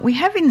We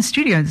have in the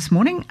studio this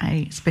morning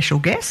a special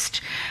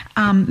guest.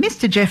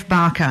 Mr. Jeff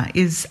Barker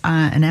is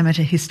an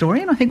amateur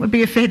historian, I think would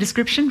be a fair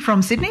description,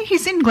 from Sydney.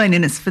 He's in Glen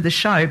Innes for the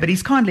show, but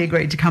he's kindly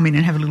agreed to come in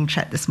and have a little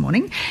chat this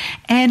morning.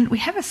 And we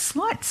have a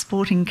slight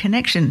sporting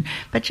connection.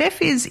 But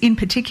Jeff is in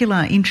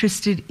particular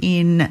interested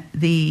in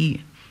the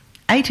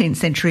 18th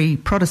century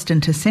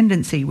Protestant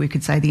ascendancy, we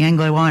could say, the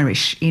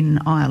Anglo-Irish in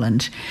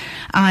Ireland.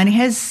 And he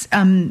has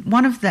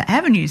one of the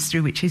avenues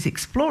through which he's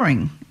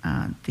exploring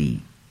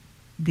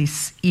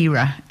this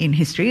era in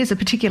history is a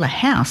particular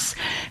house.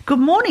 Good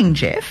morning,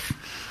 Jeff.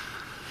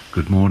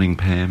 Good morning,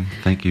 Pam.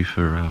 Thank you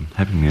for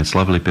having me. It's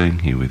lovely being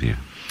here with you.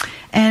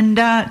 And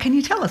can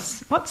you tell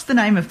us, what's the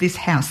name of this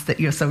house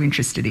that you're so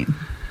interested in?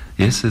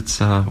 Yes,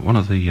 it's one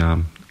of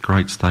the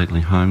great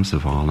stately homes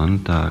of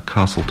Ireland,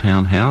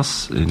 Castletown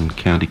House in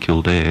County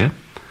Kildare.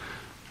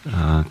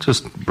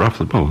 Just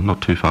roughly, well,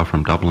 not too far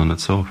from Dublin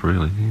itself,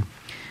 really. Yeah.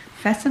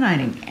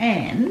 Fascinating.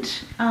 And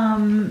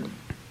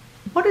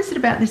what is it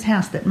about this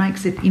house that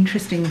makes it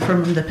interesting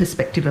from the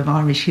perspective of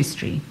Irish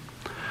history?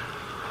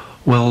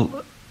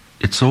 Well,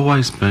 it's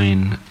always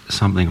been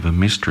something of a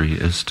mystery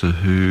as to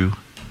who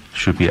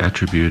should be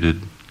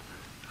attributed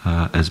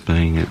as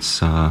being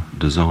its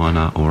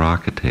designer or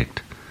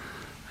architect.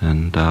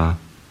 And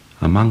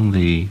among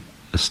the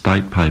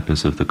estate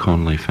papers of the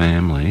Connolly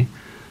family,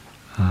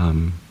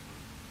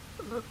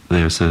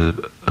 there's a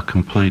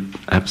complete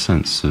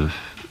absence of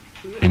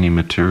any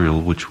material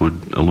which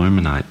would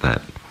illuminate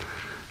that.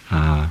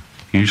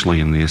 Usually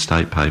in the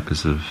estate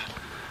papers of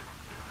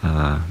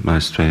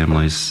most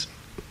families,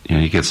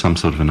 you get some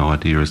sort of an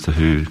idea as to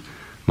who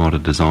might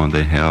have designed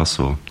their house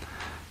or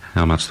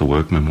how much the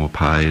workmen were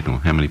paid or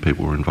how many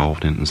people were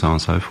involved in it and so on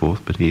and so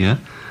forth. But here,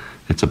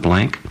 it's a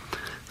blank,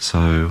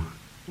 so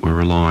we're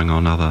relying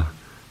on other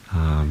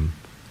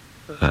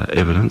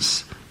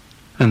evidence,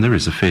 and there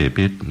is a fair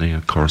bit,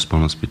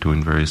 correspondence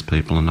between various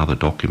people and other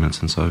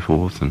documents and so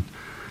forth, and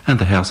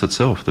the house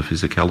itself, the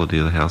physicality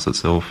of the house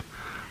itself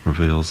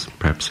reveals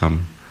perhaps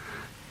some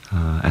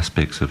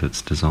aspects of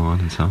its design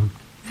and so on.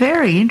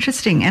 Very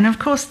interesting. And of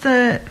course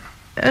the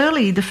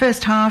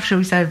first half, shall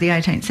we say, of the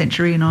 18th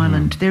century in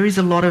Ireland, there is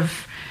a lot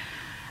of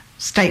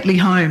stately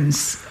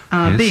homes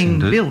being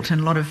built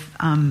and a lot of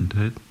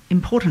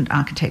important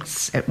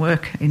architects at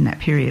work in that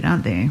period,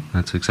 aren't there?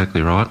 That's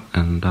exactly right.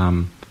 And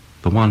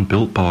the one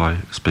built by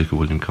Speaker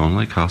William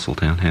Connolly,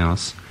 Castletown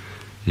House,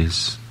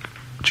 is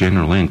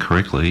generally and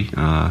correctly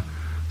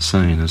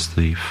seen as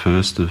the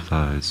first of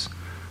those.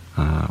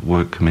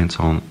 Work commences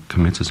on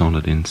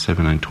it in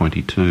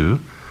 1722,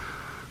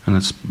 and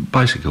it's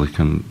basically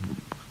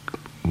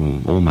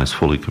almost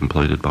fully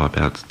completed by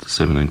about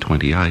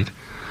 1728.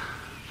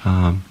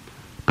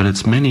 But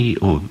it's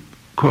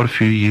quite a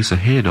few years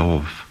ahead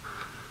of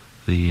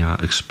the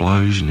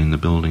explosion in the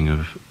building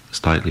of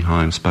stately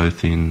homes,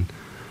 both in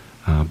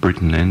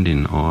Britain and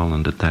in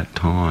Ireland at that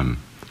time.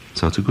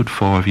 So it's a good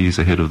 5 years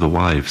ahead of the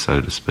wave,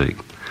 so to speak,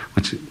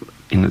 which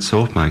in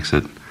itself makes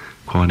it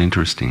quite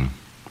interesting.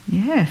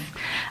 Yes.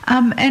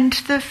 And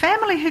the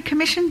family who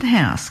commissioned the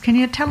house, can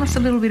you tell us a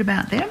little bit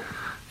about them?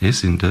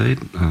 Yes, indeed.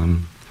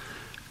 And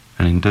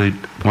indeed,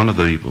 one of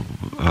the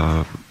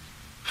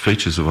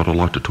features of what I'd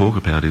like to talk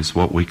about is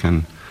what we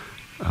can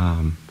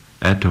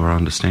add to our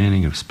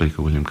understanding of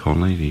Speaker William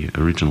Connolly, the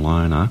original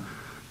owner,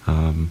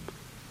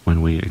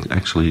 when we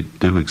actually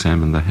do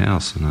examine the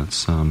house and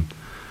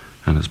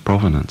its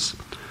provenance.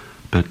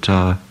 But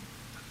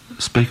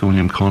Speaker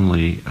William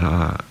Connolly,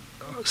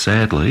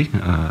 sadly,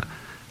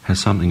 has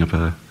something of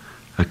a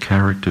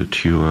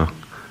caricature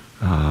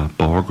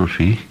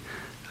biography.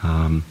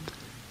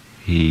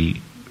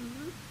 He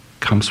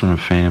comes from a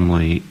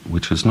family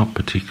which is not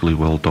particularly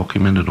well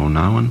documented or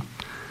known,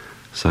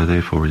 so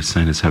therefore he's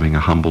seen as having a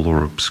humble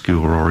or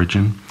obscure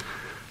origin.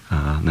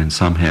 Then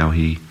somehow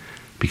he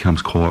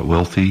becomes quite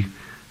wealthy,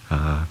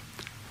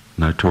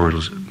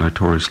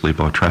 notoriously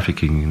by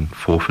trafficking in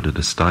forfeited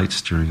estates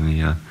during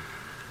the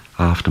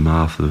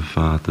aftermath of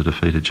the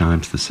defeat of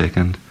James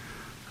II.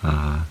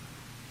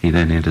 He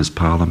then enters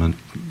Parliament,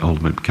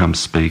 ultimately becomes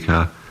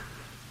Speaker,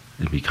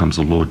 he becomes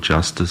a Lord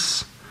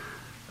Justice,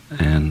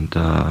 and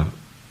the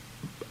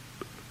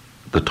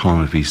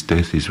time of his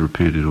death is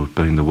reputed to have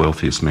been the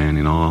wealthiest man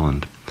in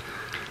Ireland.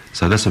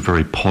 So that's a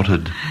very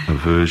potted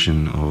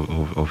version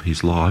of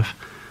his life,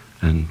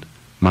 and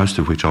most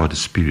of which I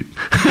dispute.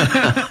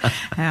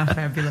 How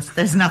fabulous.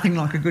 There's nothing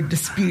like a good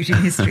dispute in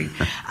history.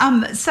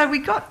 So we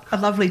got a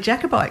lovely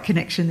Jacobite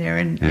connection there,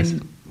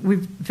 and we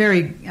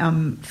very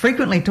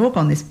frequently talk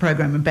on this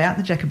program about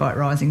the Jacobite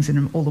risings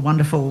and all the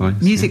wonderful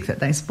music that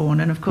they spawn.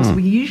 And, of course,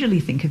 we usually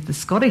think of the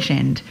Scottish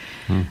end,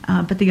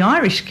 but the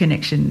Irish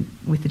connection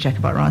with the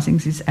Jacobite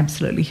risings is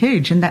absolutely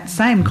huge. And that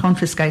same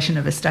confiscation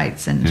of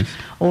estates and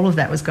all of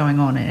that was going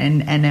on.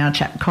 And our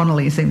chap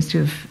Connolly seems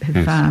to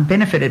have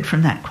benefited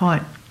from that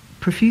quite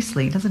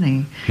profusely, doesn't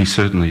he? He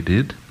certainly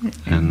did.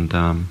 And,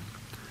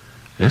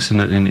 yes,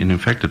 and in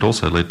fact it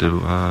also led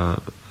to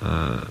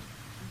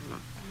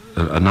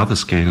another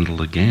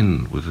scandal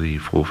again with the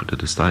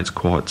forfeited estates,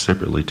 quite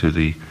separately to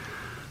the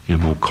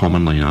more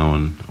commonly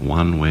known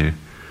one, where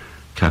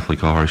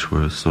Catholic Irish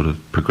were sort of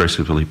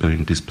progressively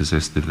being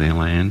dispossessed of their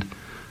land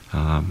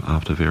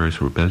after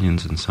various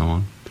rebellions and so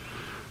on.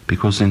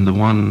 Because in the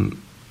one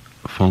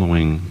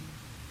following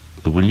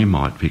the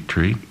Williamite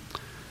victory,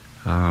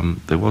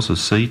 there was a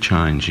sea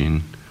change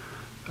in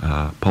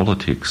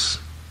politics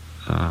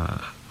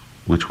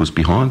which was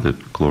behind the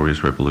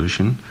Glorious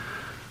Revolution,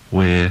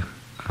 where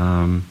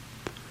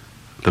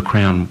the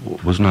Crown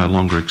was no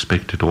longer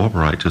expected to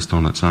operate just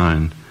on its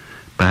own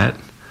bat.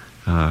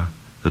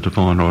 The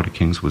Divine Right of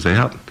Kings was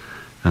out,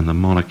 and the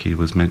monarchy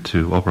was meant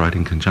to operate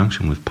in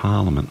conjunction with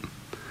Parliament.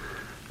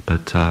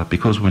 But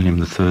because William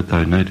III,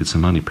 though, needed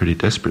some money pretty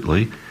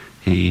desperately,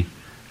 he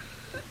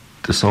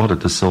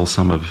decided to sell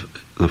some of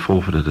the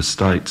forfeited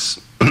estates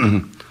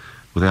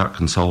without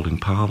consulting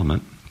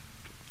Parliament,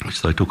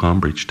 which they took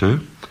umbrage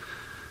to.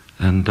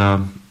 And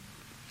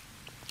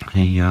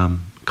he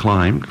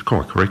claimed,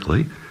 quite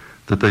correctly,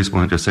 that these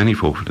weren't just any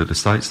forfeited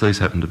estates, these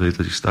happened to be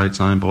the estates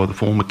owned by the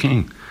former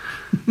king.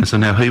 And so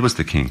now he was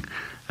the king.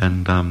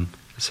 And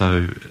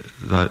so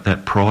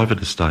that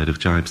private estate of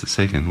James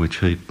II, which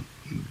he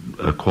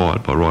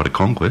acquired by right of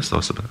conquest,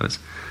 I suppose,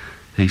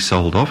 he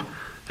sold off,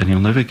 and you'll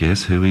never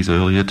guess who his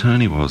early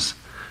attorney was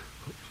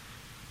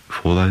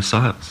for those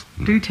sales.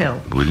 Do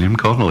tell. William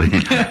Connolly.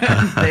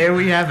 There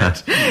we have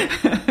it.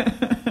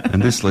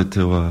 And this led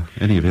to,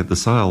 any event, the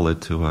sale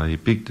led to a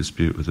big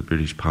dispute with the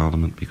British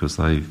Parliament, because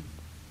they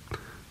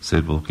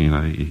said, well, you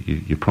know,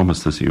 you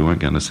promised us you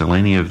weren't going to sell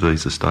any of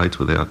these estates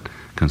without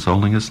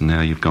consulting us, and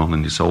now you've gone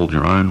and you sold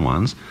your own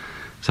ones.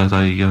 So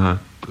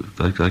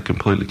they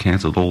completely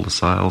cancelled all the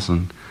sales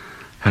and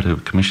had a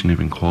commission of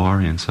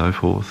inquiry and so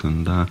forth,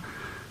 and all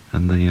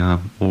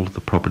of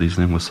the properties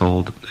then were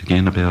sold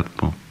again about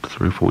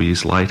 3 or 4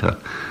 years later.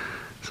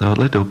 So it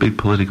led to a big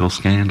political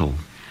scandal.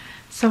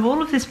 So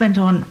all of this went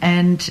on,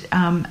 and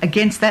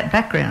against that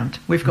background,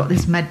 we've got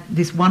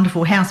this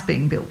wonderful house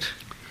being built.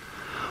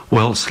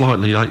 Well,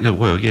 slightly,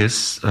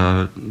 yes,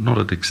 not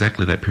at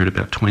exactly that period,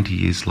 about 20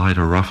 years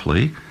later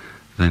roughly,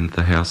 then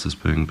the house is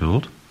being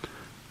built.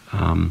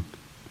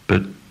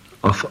 But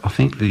I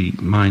think the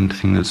main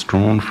thing that's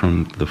drawn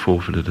from the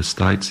forfeited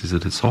estates is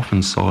that it's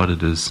often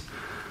cited as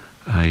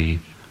the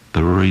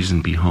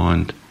reason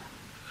behind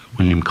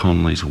William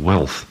Connolly's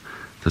wealth,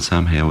 that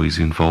somehow he's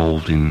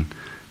involved in,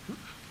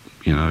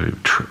 you know,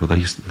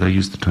 they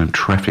used the term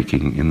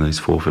trafficking in these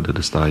forfeited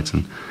estates,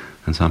 and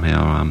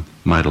somehow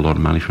made a lot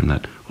of money from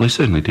that. Well, he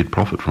certainly did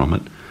profit from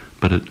it,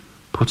 but it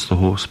puts the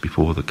horse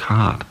before the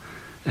cart.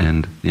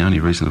 And the only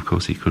reason, of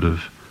course, he could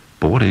have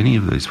bought any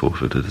of these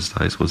forfeited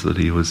estates was that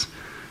he was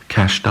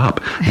cashed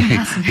up.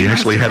 He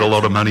actually had a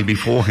lot of money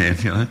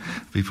beforehand, you know,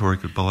 before he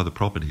could buy the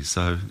properties.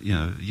 So, you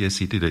know, yes,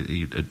 he did.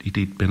 He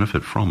did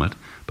benefit from it,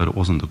 but it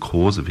wasn't the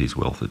cause of his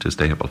wealth. It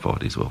just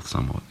amplified his wealth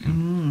somewhat. You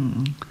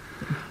know.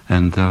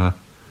 And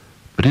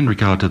but in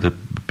regard to the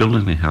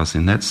building the house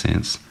in that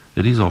sense,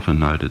 it is often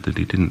noted that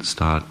he didn't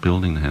start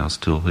building the house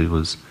till he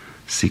was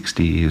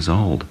 60 years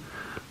old,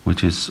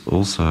 which is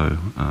also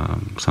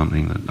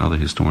something that other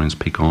historians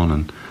pick on.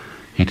 And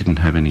he didn't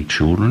have any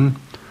children.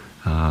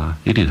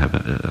 He did have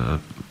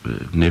a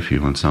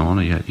nephew and so on.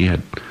 He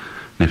had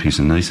nephews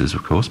and nieces,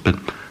 of course, but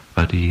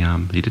he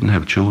didn't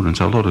have children.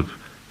 So a lot of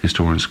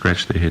historians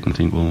scratch their head and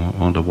think, well, I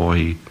wonder why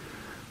he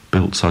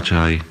built such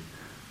a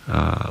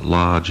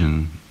large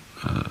and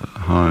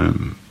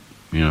home,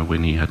 you know,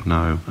 when he had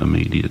no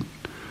immediate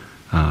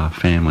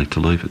family to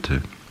leave it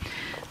to.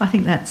 I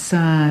think that's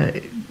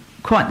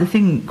quite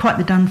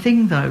the done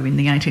thing, though, in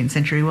the 18th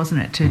century,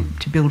 wasn't it,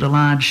 to build a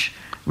large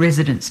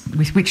residence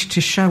with which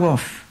to show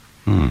off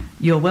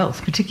your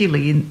wealth,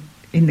 particularly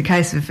in the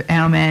case of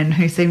our man,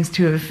 who seems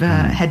to have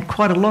had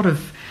quite a lot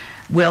of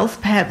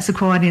wealth, perhaps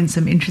acquired in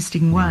some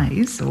interesting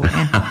ways, or,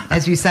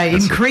 as you say,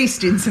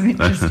 increased in some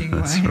interesting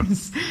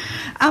ways.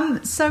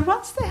 Right. So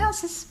once the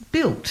house is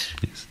built,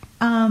 yes.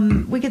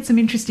 We get some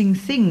interesting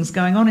things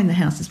going on in the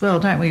house as well,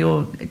 don't we?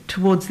 Or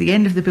towards the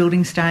end of the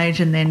building stage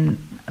and then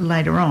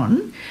later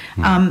on.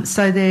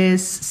 So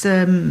there's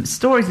some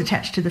stories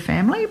attached to the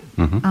family.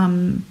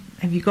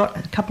 Have you got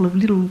a couple of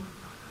little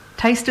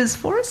tasters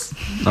for us?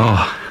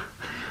 Oh,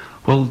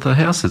 well, the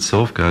house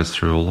itself goes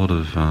through a lot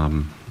of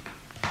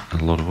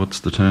what's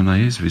the term they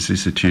use?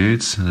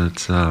 Vicissitudes.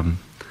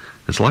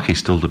 It's lucky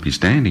still to be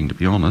standing, to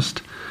be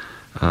honest.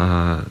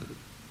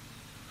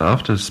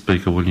 After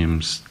Speaker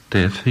William's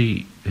death,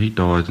 he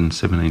died in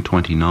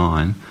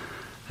 1729,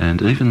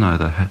 and even though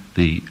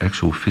the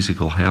actual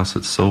physical house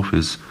itself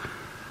has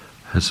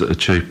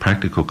achieved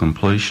practical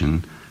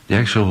completion, the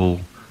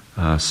actual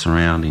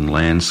surrounding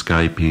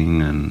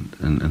landscaping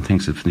and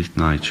things of this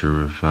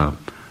nature have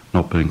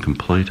not been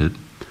completed.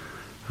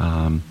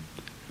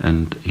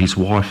 And his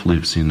wife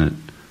lives in it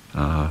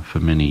for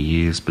many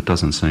years, but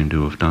doesn't seem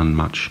to have done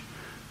much,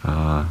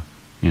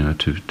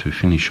 to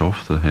finish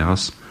off the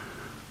house.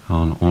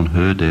 On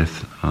her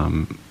death,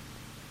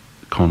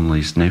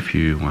 Connolly's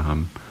nephew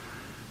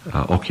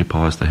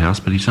occupies the house,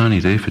 but he's only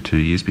there for 2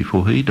 years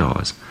before he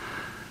dies.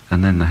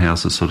 And then the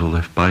house is sort of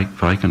left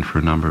vacant for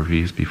a number of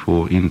years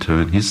before, in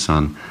turn, his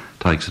son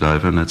takes it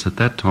over. And it's at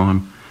that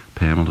time,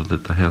 Pamela,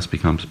 that the house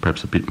becomes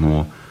perhaps a bit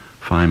more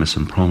famous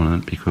and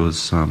prominent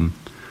because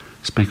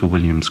Speaker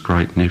William's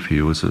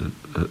great-nephew was a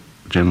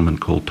gentleman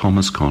called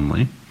Thomas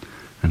Conley,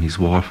 and his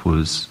wife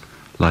was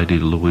Lady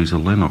Louisa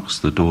Lennox,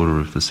 the daughter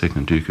of the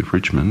 2nd Duke of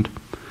Richmond,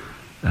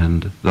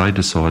 and they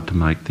decided to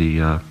make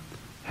the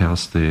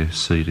house their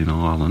seat in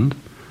Ireland.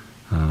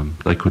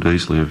 They could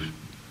easily have,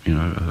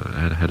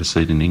 had a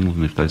seat in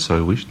England if they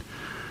so wished,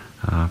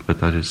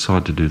 but they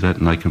decided to do that,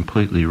 and they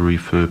completely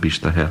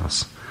refurbished the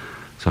house.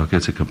 So it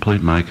gets a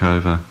complete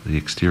makeover. The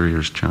exterior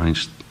has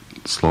changed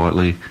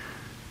slightly,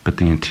 but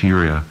the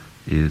interior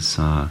is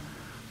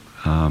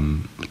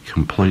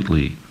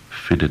completely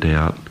fitted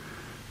out,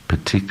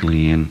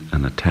 particularly in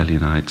an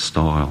Italianate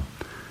style.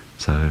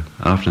 So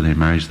after their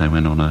marriage, they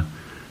went on a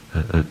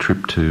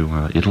trip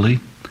to Italy,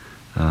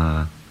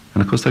 and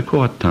of course they're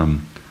quite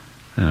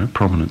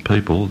prominent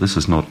people. This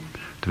is not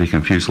to be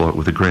confused like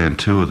with the Grand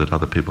Tour that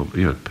other people,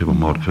 people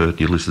might have heard.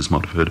 Your listeners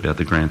might have heard about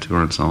the Grand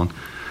Tour and so on,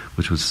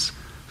 which was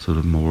sort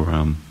of more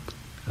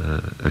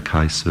a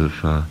case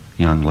of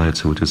young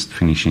lads who were just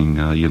finishing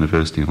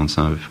university and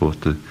so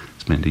forth to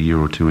spend a year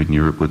or two in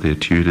Europe with their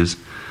tutors.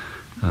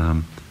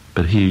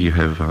 But here you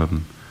have a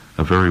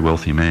very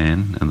wealthy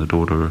man and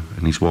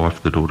his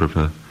wife, the daughter of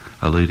a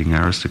leading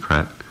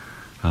aristocrat,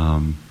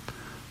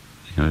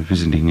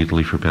 visiting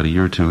Italy for about a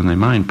year or two, and their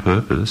main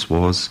purpose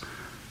was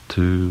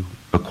to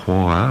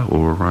acquire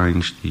or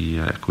arrange the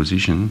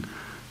acquisition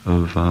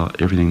of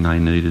everything they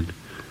needed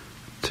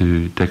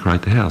to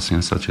decorate the house,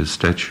 such as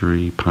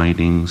statuary,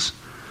 paintings.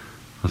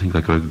 I think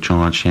they got a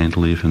giant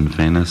chandelier from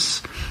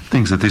Venice,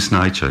 things of this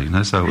nature,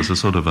 so it was a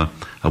sort of a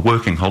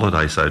working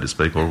holiday, so to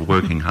speak, or a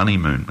working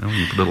honeymoon, when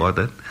you put it like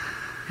that.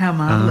 How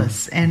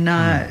marvellous. And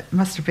it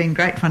must have been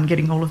great fun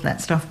getting all of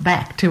that stuff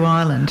back to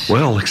Ireland.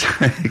 Well,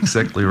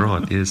 exactly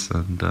right, yes,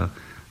 and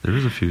there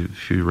is a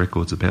few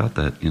records about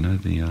that,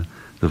 the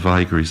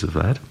vagaries of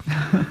that.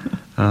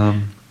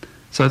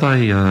 So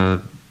they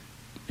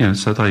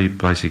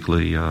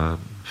basically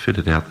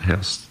fitted out the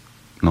house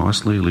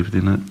nicely, lived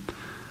in it.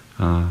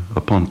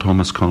 Upon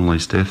Thomas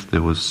Conley's death,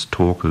 there was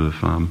talk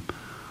of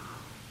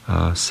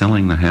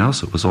selling the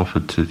house. It was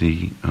offered to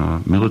the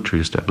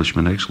military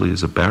establishment actually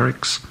as a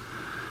barracks.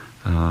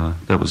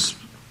 That was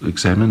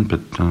examined,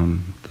 but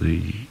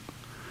the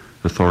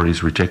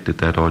authorities rejected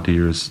that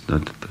idea as they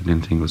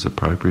didn't think it was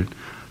appropriate.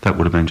 That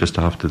would have been just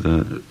after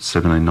the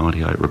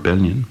 1798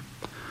 rebellion.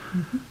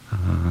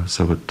 Mm-hmm.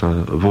 So it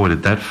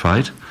avoided that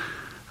fate.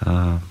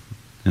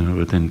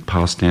 It then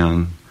passed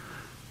down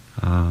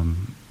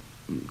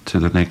to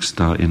the next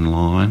in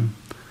line.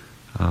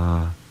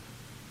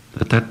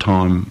 At that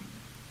time,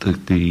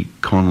 the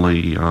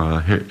Conley,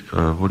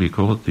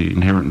 the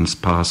inheritance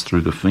passed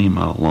through the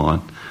female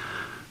line,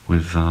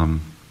 with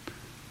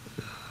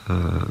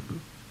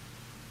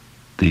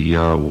the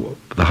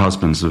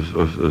husbands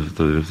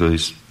of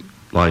these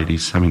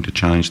ladies having to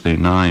change their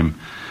name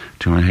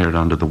to inherit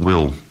under the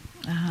will.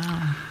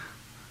 Ah.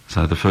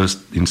 So the first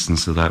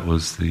instance of that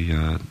was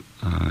the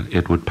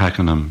Edward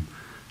Pakenham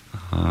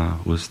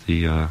was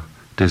the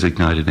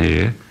designated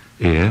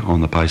heir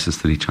on the basis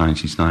that he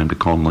changed his name to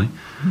Conley,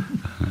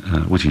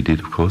 which he did,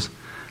 of course,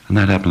 and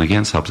that happened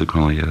again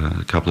subsequently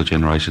a couple of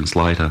generations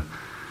later.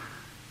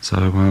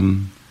 So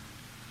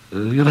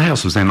the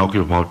house was then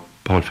occupied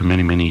for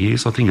many, many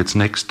years. I think its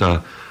next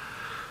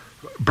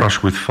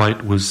brush with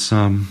fate was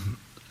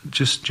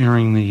just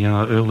during the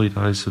early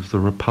days of the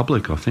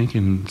Republic, I think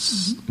in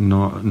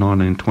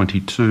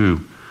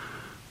 1922,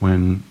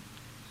 when,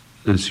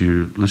 as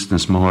your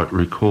listeners might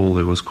recall,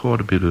 there was quite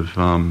a bit of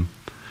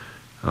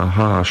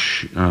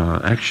harsh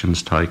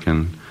actions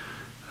taken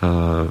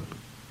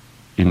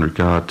in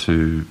regard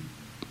to,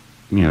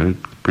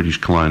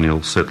 British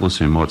colonial settlers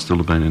who might still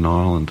have been in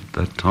Ireland at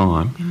that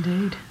time.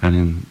 Indeed. And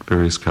in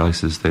various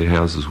cases their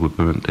houses were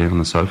burnt down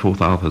and so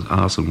forth.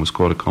 Arson was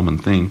quite a common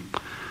thing,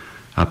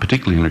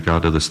 particularly in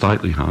regard to the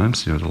stately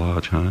homes, the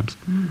large homes.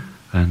 Mm.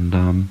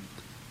 And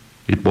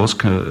it was,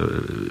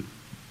 the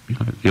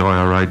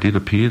IRA did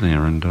appear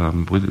there and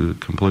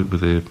complete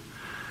with their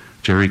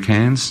jerry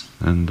cans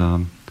and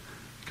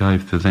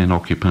gave the then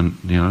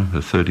occupant,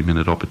 a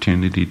 30-minute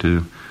opportunity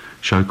to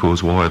show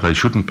cause why they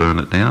shouldn't burn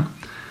it down,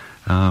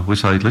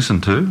 which they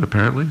listened to,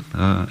 apparently.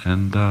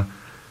 And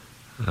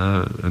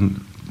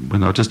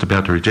when they were just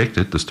about to reject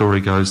it, the story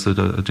goes that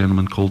a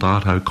gentleman called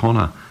Art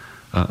O'Connor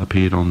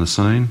appeared on the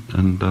scene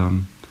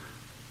and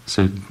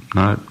said,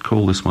 no,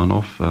 call this one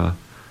off. The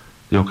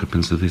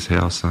occupants of this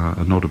house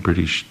are not of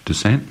British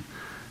descent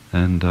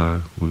and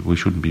we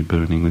shouldn't be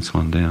burning this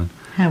one down.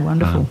 How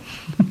wonderful.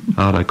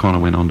 Art O'Connor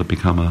went on to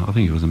become I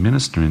think he was a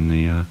minister in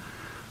the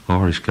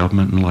Irish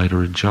government and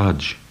later a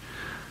judge.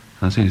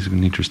 I think he's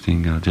an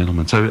interesting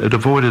gentleman. So it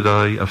avoided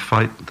a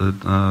fate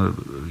that,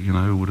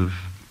 would have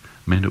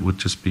meant it would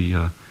just be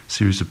a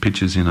series of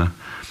pictures in a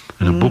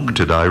book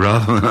today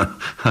rather than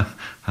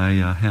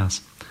a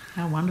house.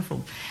 How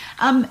wonderful.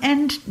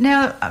 And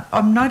now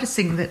I'm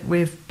noticing that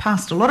we've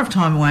passed a lot of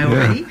time away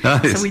already,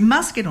 yes. So we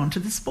must get on to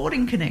the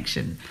sporting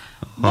connection.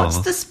 What's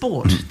the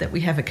sport that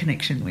we have a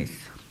connection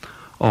with?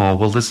 Oh,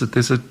 well, there's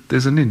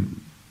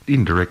an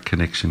indirect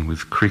connection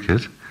with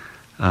cricket,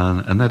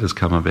 and that has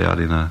come about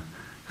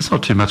it's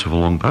not too much of a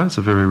long bow, it's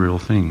a very real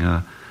thing.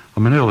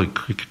 Early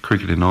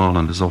cricket in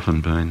Ireland has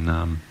often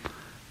been,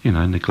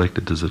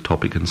 neglected as a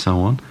topic and so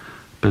on,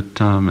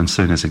 but and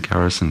seen as a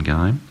garrison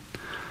game.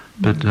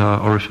 But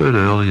I referred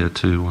earlier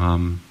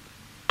to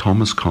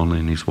Thomas Conley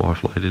and his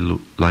wife,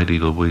 Lady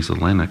Louisa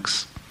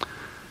Lennox,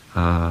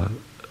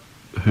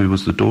 who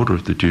was the daughter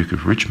of the Duke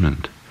of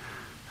Richmond.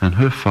 And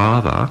her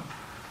father,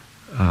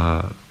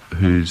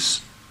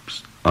 whose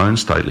own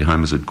stately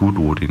home is at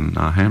Goodwood in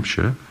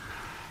Hampshire,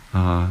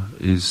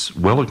 is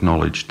well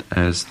acknowledged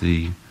as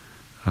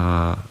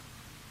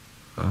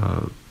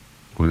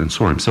and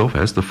saw himself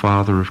as the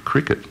father of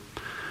cricket.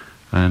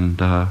 And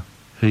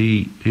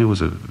he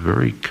was a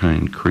very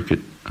keen cricket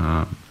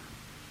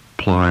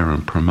player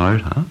and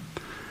promoter.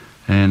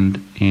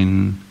 And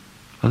in,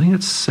 I think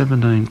it's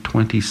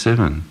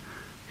 1727,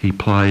 he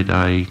played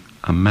a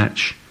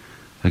match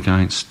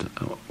against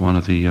one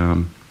of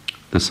the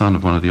son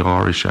of one of the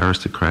Irish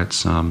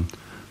aristocrats,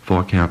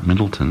 Viscount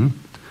Middleton,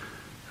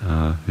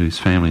 whose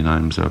family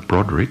name's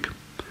Broderick,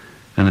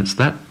 and it's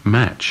that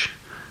match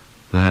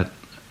that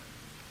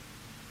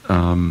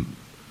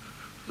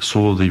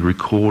saw the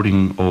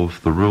recording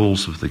of the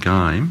rules of the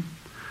game,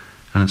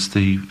 and it's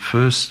the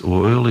first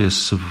or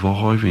earliest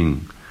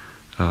surviving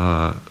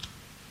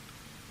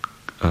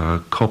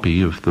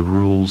copy of the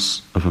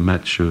rules of a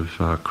match of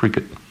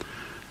cricket.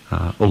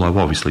 Although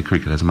obviously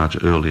cricket has a much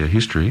earlier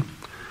history,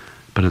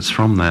 but it's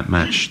from that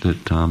match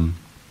that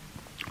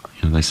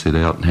they set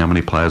out how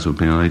many players would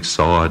be on each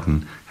side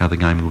and how the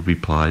game would be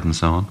played and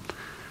so on.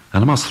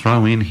 And I must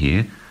throw in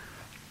here,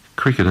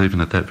 cricket, even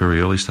at that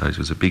very early stage,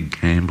 was a big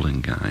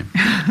gambling game.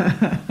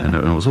 And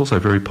it was also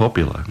very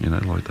popular,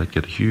 they'd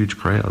get huge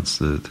crowds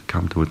to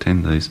come to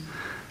attend these.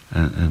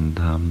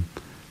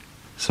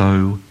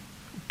 So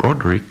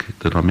Broderick,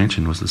 that I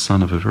mentioned, was the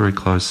son of a very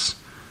close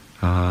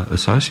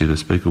associate of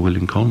Speaker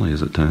William Conley,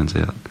 as it turns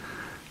out.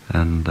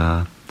 And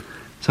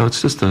so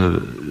it's just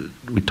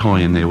we tie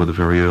in there with a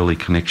very early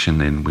connection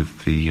then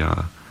with the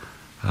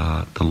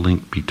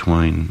link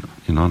between,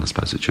 I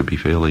suppose it should be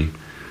fairly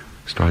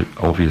straight,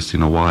 obvious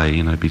in a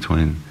way,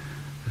 between,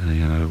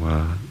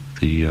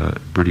 the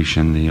British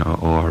and the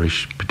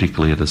Irish,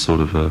 particularly at a sort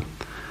of the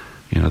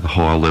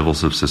higher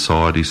levels of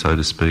society, so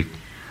to speak.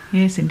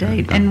 Yes,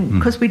 indeed. And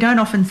because we don't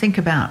often think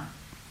about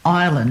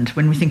Ireland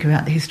when we think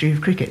about the history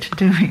of cricket,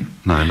 do we?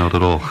 No, not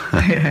at all.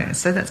 Yeah,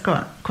 so that's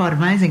quite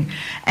amazing.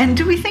 And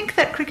do we think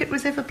that cricket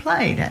was ever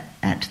played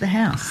at the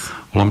house?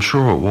 Well, I'm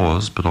sure it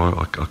was, but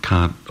I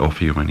can't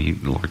offer you any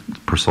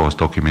precise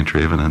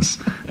documentary evidence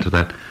to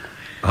that,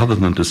 other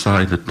than to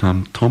say that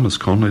Thomas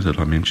Conley, that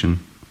I mentioned,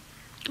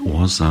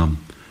 was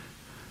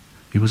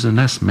he was an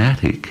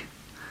asthmatic.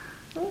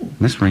 Ooh.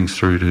 This rings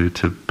through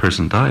to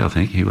present day. I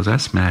think he was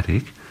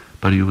asthmatic,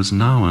 but he was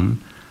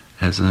known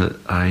as a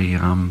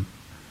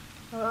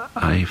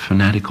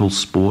fanatical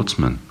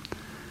sportsman.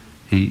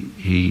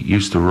 He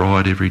used to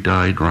ride every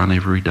day, run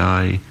every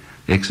day,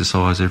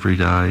 exercise every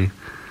day.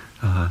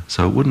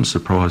 So it wouldn't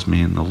surprise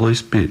me in the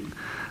least bit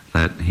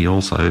that he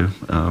also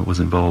was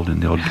involved in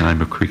the odd game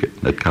of cricket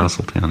at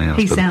Castletown House.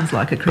 He sounds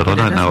like a cricketer,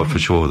 but I don't know it for he?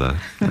 sure, though.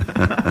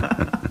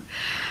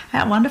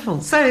 How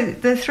wonderful. So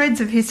the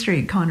threads of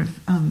history kind of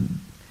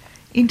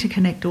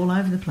interconnect all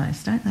over the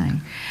place, don't they?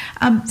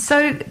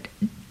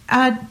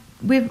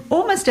 We're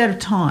almost out of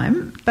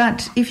time,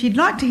 but if you'd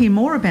like to hear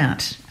more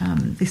about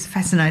this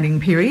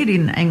fascinating period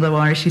in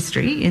Anglo-Irish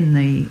history in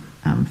the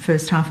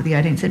first half of the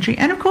 18th century,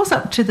 and of course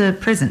up to the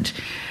present,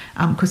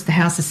 because the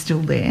house is still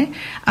there,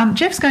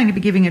 Jeff's going to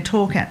be giving a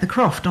talk at the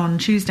Croft on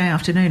Tuesday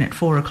afternoon at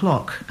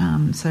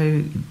 4:00.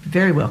 So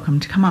very welcome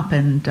to come up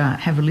and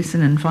have a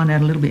listen and find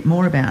out a little bit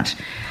more about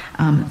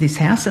this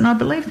house. And I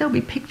believe there'll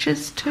be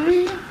pictures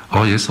too.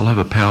 Oh yes, I'll have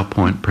a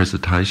PowerPoint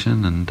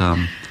presentation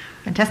and...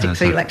 Fantastic,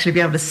 so you'll actually be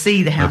able to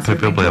see the house.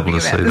 People will be able to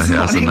see the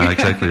house and know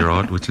exactly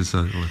right, which is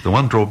the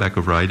one drawback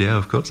of radio,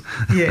 of course.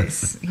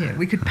 Yes, yeah,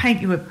 we could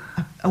paint you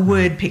a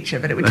word picture,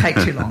 but it would take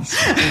too long.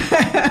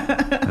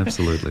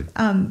 Absolutely.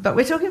 But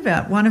we're talking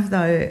about one of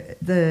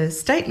the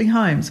stately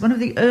homes, one of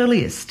the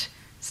earliest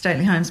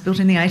stately homes built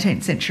in the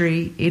 18th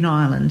century in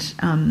Ireland.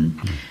 An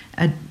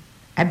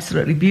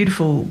absolutely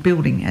beautiful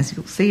building, as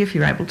you'll see if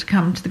you're able to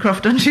come to the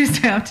Croft on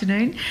Tuesday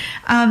afternoon.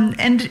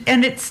 And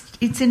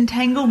its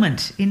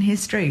entanglement in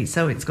history.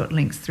 So it's got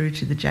links through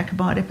to the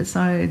Jacobite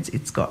episodes.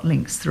 It's got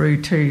links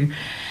through to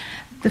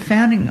the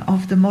founding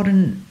of the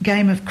modern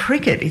game of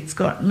cricket. It's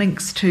got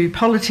links to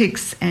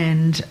politics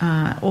and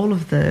all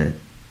of the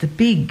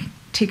big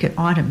ticket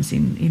items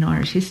in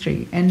Irish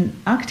history. And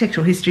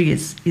architectural history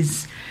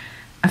is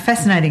a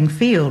fascinating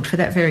field for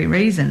that very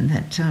reason,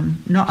 that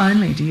not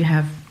only do you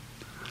have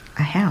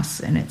a house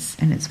and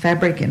its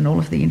fabric and all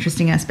of the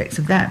interesting aspects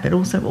of that, but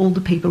also all the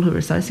people who are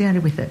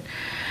associated with it.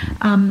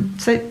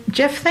 So,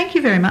 Jeff, thank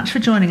you very much for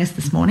joining us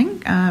this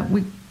morning.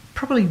 We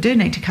probably do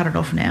need to cut it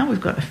off now.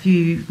 We've got a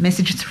few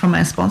messages from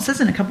our sponsors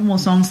and a couple more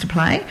songs to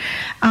play.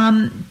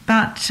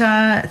 But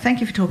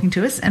thank you for talking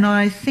to us. And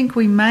I think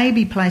we may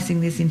be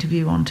placing this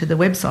interview onto the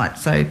website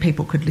so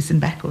people could listen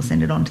back or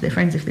send it on to their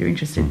friends if they're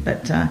interested.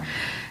 But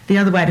the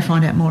other way to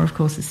find out more, of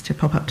course, is to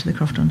pop up to the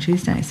Croft on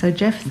Tuesday. So,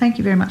 Jeff, thank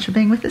you very much for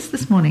being with us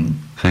this morning.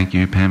 Thank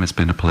you, Pam. It's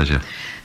been a pleasure.